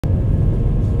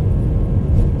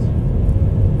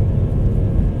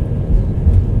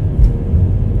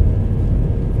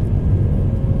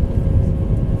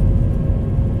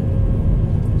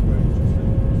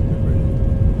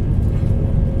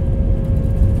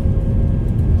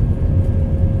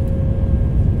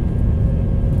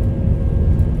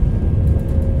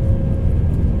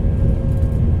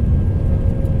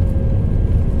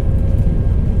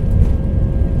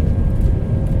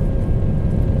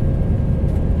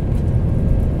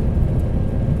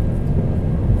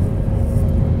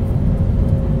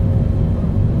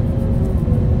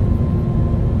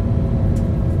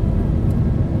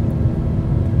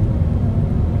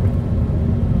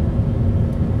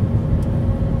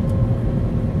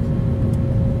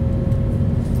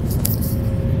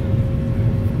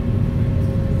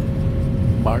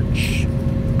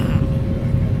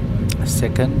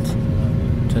2nd,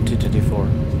 2024.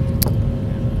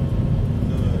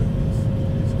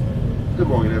 Good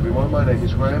morning everyone, my name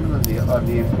is Graham and I'm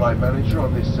the in-flight manager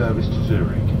on this service to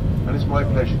Zurich, and it's my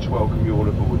pleasure to welcome you all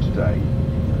aboard today.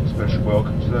 A special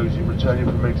welcome to those who are returning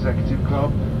from Executive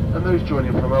Club and those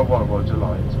joining from our One World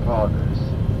Alliance partners.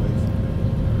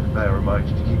 May I remind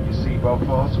you to keep your seatbelt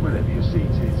fastened whenever you're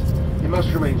seated. It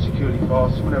must remain securely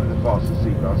fastened whenever the fasten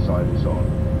seatbelt sign is on.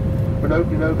 When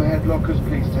opening overhead lockers,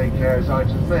 please take care as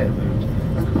items may have moved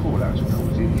and can fall out and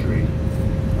cause injury.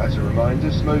 As a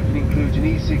reminder, smoking, including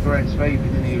e-cigarettes,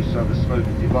 vaping and the use of other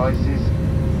smoking devices,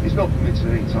 is not permitted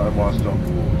at any time whilst on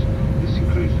board. This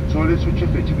includes the toilets, which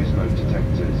are fitted with smoke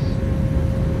detectors.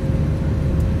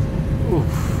 Oof.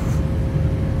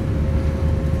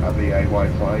 Our VA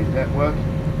Wi-Fi network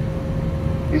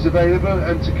is available,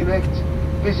 and to connect,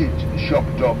 visit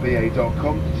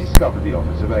shop.va.com to discover the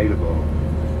offers available.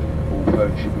 All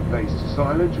phones should be placed to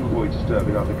silent to avoid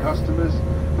disturbing other customers.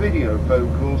 Video and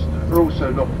phone calls are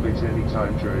also not permitted any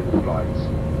time during the flight.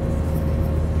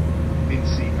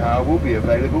 In-seat power will be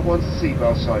available once the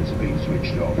seatbelt signs have been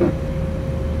switched off.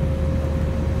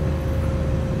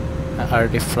 Are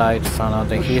the flight from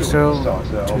the Heathrow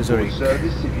to Zurich?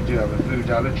 Service. If you do have a food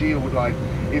allergy or would like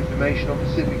information on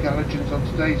specific allergens on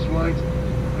today's flight,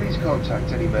 please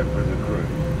contact any member of the crew.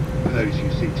 For those who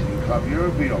seated in Club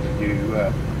Europe, we offer you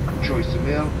choice of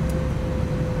meal,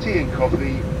 tea and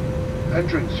coffee, and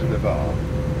drinks from the bar.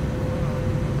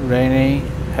 Rainy,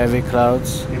 heavy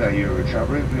clouds. In our Euro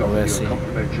travel, we offer you a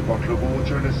complimentary bottle of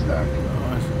water and a snack.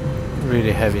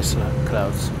 Really heavy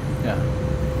clouds. Yeah.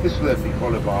 This will then be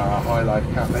followed by our High Life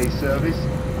Cafe service.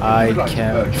 I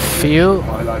can feel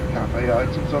High Life Cafe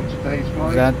items on today's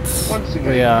flight. that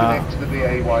we are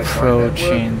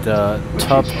approaching the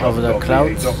top of the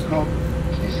clouds,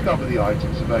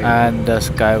 and the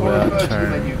sky will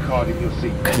turn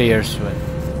clear soon.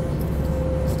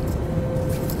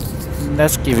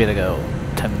 Let's give it a go.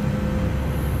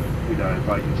 We now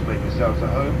invite you to make yourselves at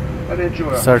home and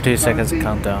enjoy 30 seconds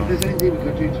countdown. If there's anything we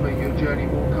can do to make your journey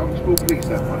more comfortable, please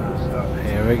let one of us know.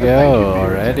 Here we go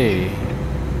already.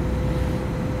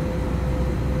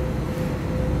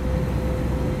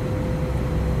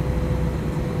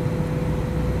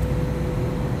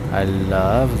 I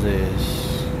love this.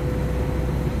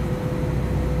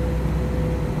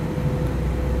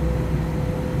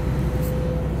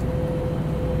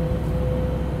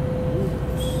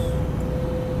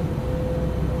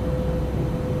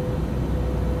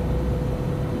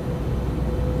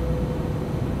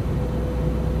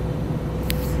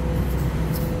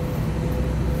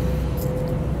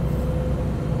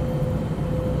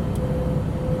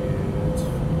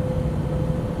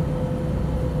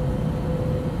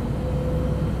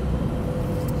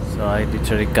 So I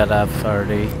literally got up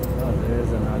early. Oh, there's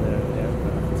another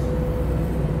aircraft.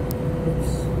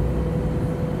 Oops.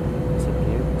 It's a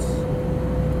beaut.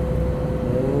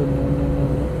 Oh, no, no, no,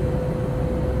 no.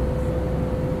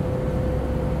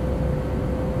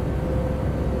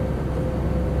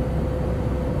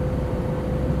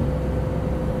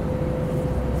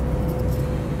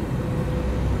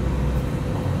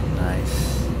 Oh, nice.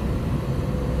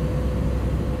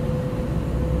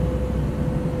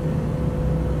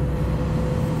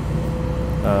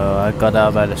 I got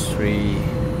up at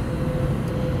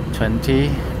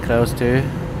 3:20, close to,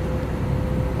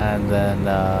 and then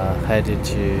headed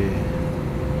to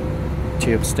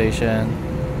tube station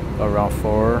around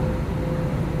 4,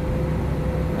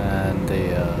 and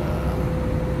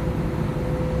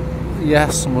yeah,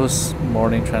 smooth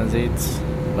morning transit,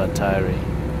 but tiring.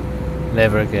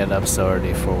 Never get up so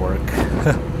early for work.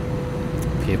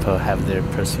 People have their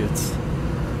pursuits.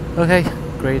 Okay,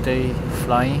 great day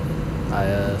flying.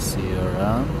 I'll see you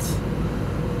around.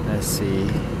 Let's see.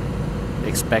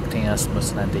 Expecting a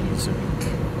smooth landing in Zurich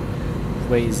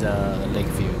with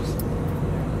Lakeview.